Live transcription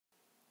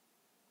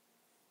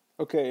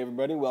Okay,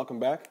 everybody, welcome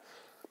back.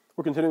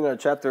 We're continuing our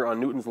chapter on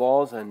Newton's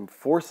laws and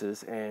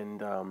forces, and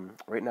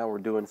right now we're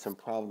doing some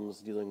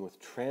problems dealing with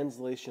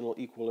translational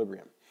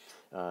equilibrium.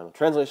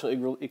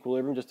 Translational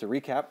equilibrium, just to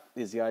recap,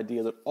 is the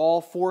idea that all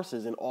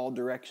forces in all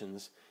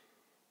directions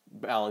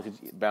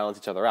balance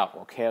each other out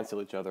or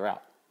cancel each other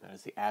out. That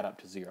is, they add up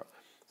to zero.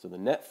 So the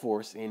net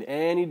force in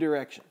any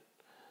direction,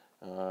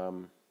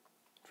 I'm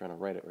trying to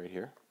write it right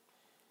here,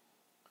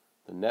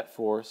 the net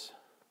force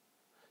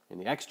in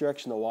the x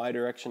direction, the y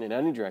direction, in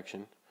any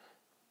direction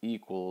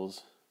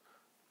equals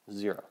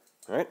 0.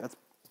 All right, that's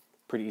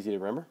pretty easy to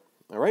remember.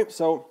 All right,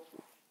 so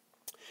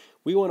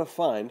we want to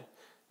find,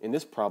 in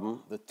this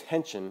problem, the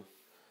tension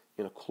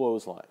in a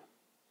clothesline.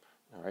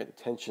 All right, the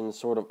tension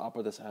sort of up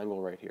at this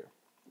angle right here.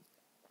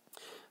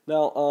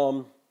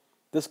 Now,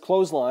 this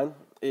clothesline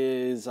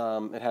is,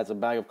 it has a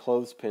bag of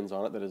clothespins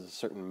on it that is a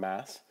certain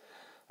mass,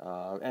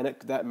 and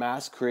that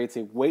mass creates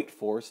a weight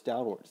force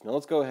downwards. Now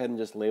let's go ahead and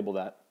just label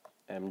that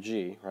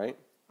mg, right?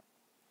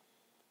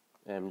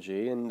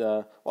 Mg, and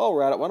while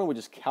we're at it, why don't we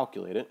just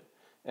calculate it?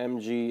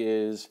 Mg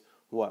is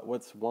what?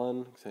 What's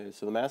 1? So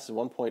the mass is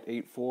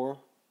 1.84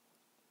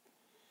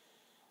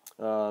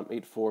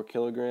 84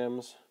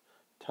 kilograms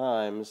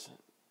times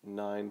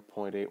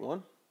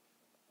 9.81.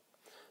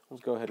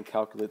 Let's go ahead and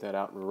calculate that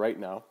out right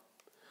now.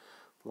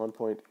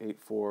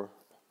 1.84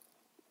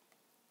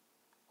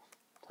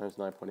 times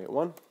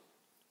 9.81.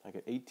 I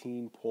get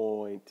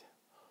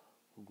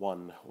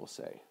 18.1, we'll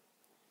say,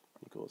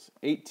 equals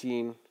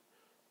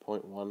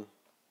 18.1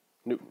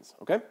 newtons,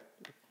 okay?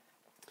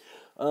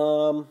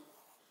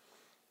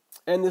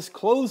 And this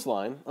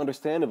clothesline,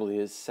 understandably,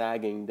 is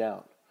sagging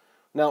down.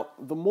 Now,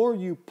 the more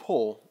you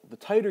pull, the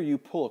tighter you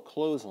pull a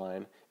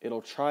clothesline,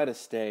 it'll try to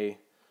stay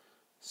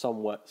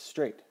somewhat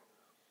straight.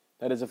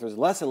 That is, if there's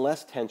less and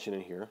less tension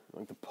in here,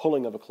 like the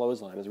pulling of a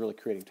clothesline is really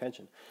creating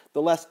tension,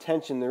 the less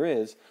tension there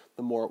is,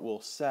 the more it will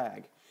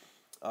sag.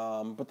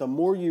 But the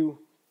more you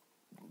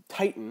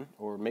tighten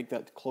or make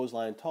that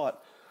clothesline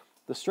taut,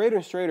 the straighter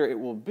and straighter it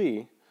will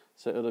be.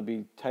 So it'll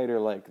be tighter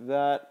like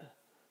that,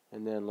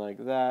 and then like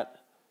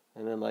that,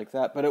 and then like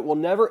that. But it will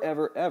never,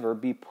 ever, ever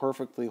be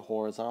perfectly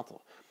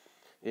horizontal.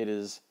 It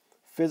is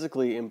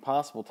physically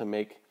impossible to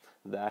make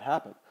that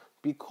happen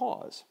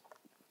because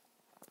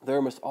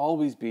there must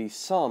always be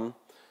some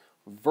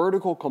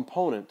vertical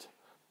component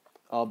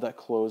of that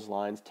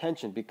clothesline's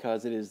tension,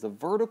 because it is the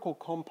vertical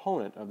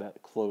component of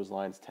that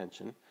clothesline's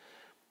tension,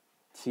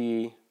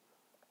 Ty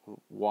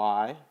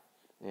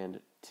and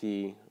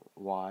Ty,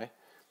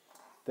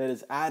 that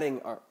is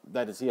adding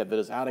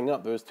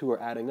up. Those two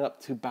are adding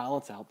up to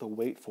balance out the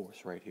weight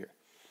force right here.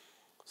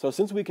 So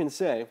since we can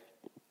say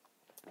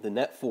the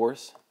net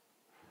force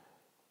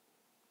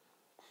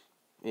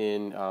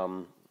in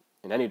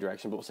any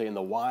direction, but we'll say in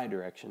the y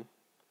direction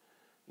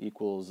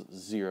equals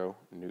 0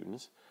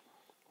 newtons,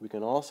 we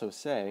can also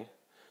say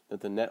that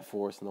the net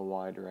force in the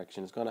y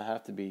direction is going to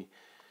have to be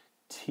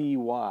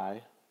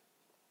Ty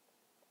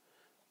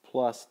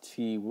plus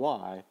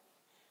Ty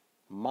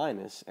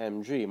minus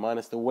mg,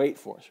 minus the weight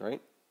force,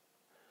 right?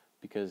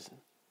 Because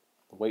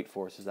the weight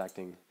force is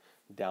acting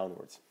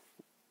downwards.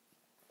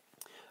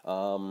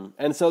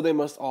 And so they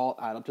must all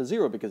add up to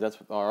 0, because that's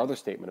our other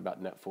statement about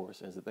net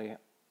force, is that they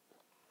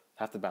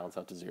have to balance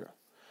out to 0.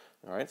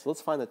 All right, so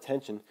let's find the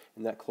tension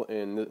in that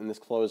in this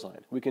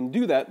clothesline. We can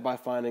do that by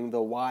finding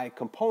the y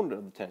component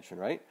of the tension,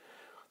 right?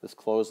 This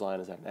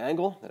clothesline is at an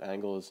angle. That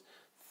angle is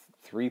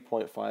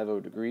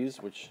 3.50 degrees,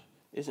 which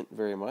isn't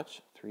very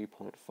much,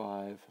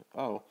 3.50.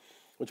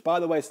 Which, by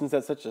the way, since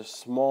that's such a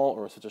small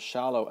or such a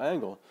shallow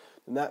angle,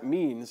 then that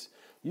means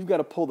you've got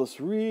to pull this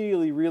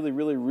really, really,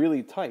 really,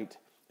 really tight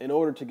in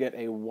order to get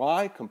a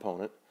y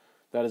component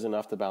that is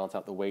enough to balance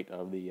out the weight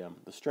of the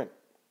string.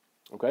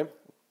 Okay?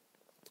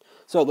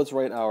 So let's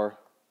write our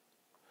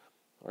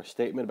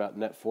statement about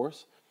net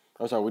force.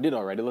 Oh, sorry, we did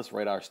already. Let's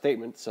write our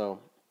statement.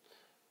 So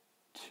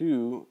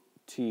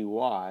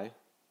 2Ty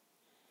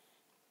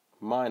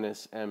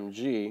minus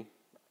mg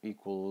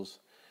equals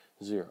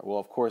 0. Well,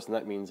 of course,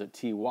 that means that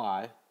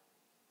Ty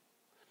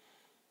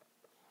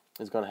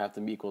is going to have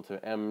to be equal to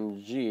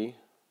mg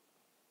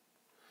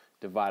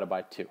divided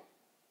by 2.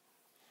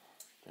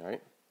 All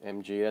right,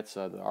 mg, that's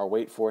our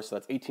weight force, so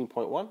that's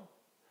 18.1.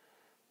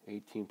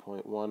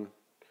 18.1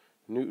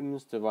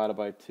 newtons divided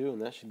by 2,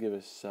 and that should give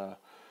us, I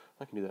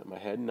can do that in my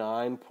head,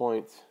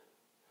 9.05,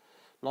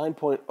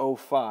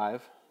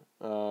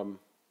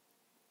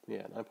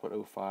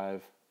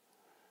 9.05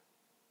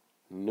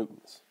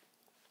 newtons.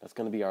 That's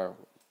going to be our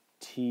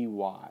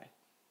Ty.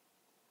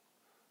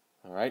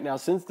 All right. Now,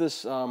 since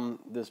this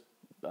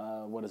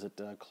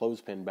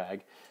clothespin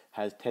bag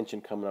has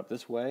tension coming up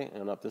this way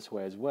and up this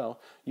way as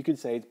well, you could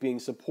say it's being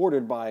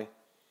supported by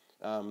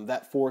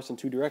that force in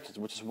two directions,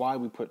 which is why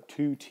we put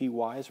two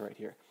Ty's right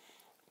here.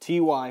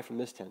 Ty from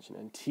this tension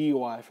and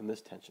Ty from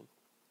this tension.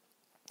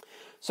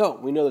 So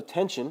we know the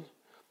tension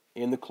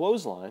in the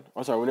clothesline.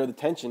 We know the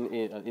tension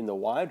in the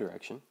y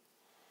direction.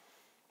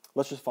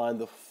 Let's just find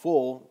the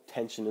full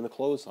tension in the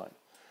clothesline.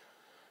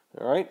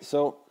 All right,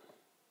 so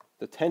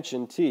the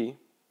tension T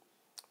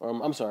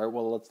I'm sorry.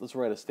 Well, let's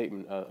write a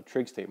statement, a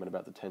trig statement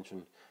about the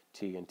tension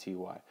T and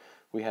Ty.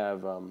 We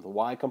have the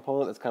y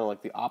component. That's kind of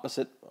like the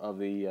opposite of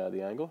the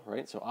angle,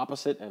 right? So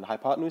opposite and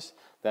hypotenuse.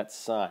 That's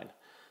sine.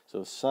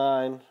 So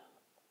sine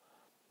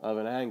of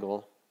an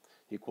angle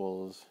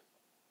equals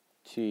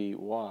Ty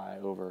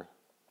over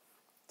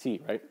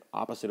T, right?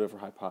 Opposite over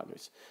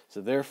hypotenuse.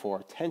 So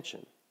therefore,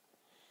 tension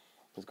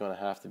is going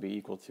to have to be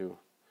equal to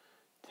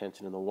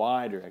tension in the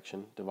y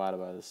direction divided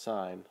by the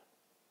sine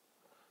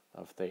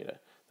of theta.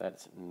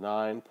 That's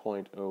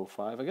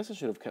 9.05. I guess I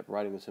should have kept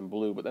writing this in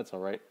blue, but that's all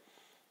right.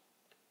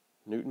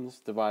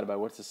 Newtons divided by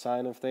what's the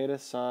sine of theta?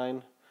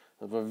 Sine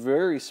of a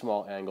very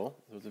small angle,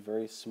 so it's a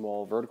very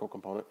small vertical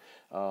component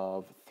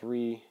of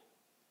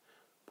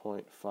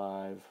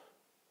 3.50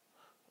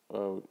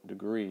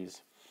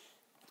 degrees.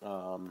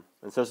 And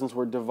so since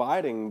we're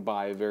dividing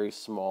by a very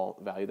small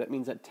value, that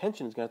means that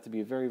tension is going to have to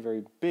be a very,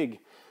 very big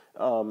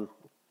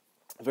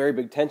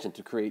tension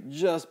to create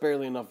just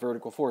barely enough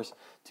vertical force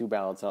to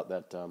balance out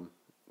that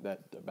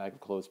that bag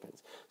of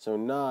clothespins. So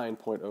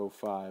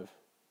 9.05,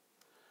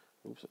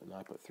 oops,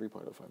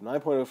 9.3.05.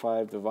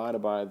 9.05 divided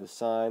by the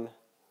sine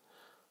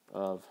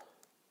of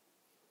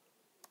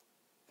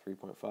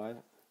 3.5.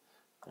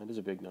 That is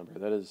a big number.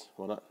 That is,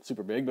 well, not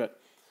super big,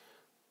 but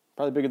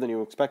probably bigger than you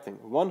were expecting.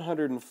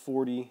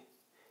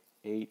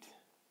 148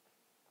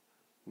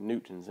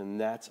 newtons,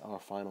 and that's our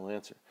final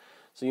answer.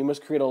 So you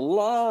must create a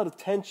lot of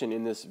tension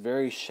in this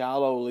very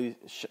shallow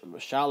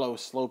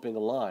sloping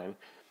line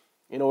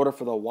in order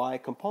for the y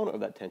component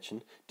of that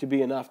tension to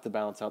be enough to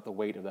balance out the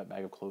weight of that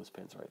bag of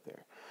clothespins right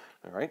there.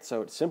 All right,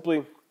 so it's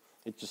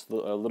just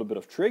a little bit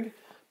of trig,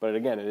 but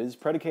again, it is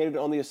predicated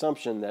on the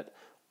assumption that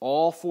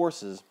all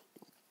forces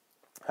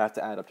have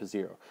to add up to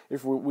 0.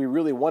 If we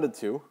really wanted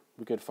to,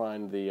 we could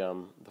find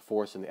the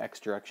force in the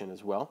x direction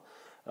as well,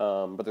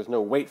 but there's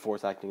no weight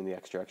force acting in the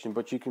x direction,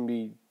 but you can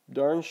be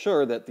darn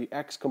sure that the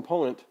x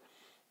component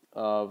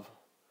of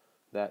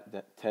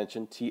that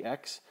tension,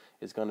 Tx,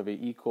 is going to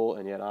be equal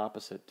and yet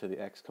opposite to the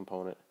x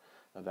component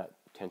of that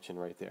tension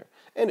right there.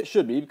 And it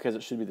should be, because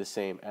it should be the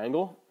same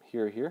angle,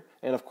 here,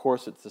 and of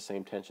course it's the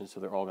same tension, so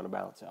they're all going to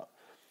balance out.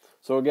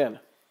 So again,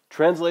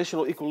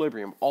 translational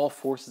equilibrium, all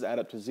forces add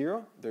up to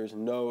 0, there's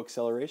no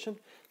acceleration,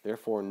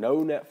 therefore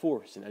no net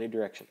force in any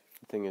direction.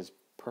 The thing is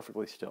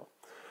perfectly still.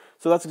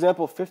 So that's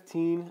example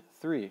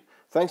 15.3.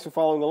 Thanks for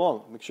following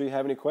along. Make sure you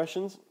have any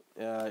questions,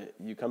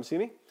 you come see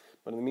me,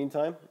 but in the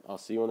meantime, I'll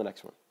see you on the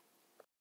next one.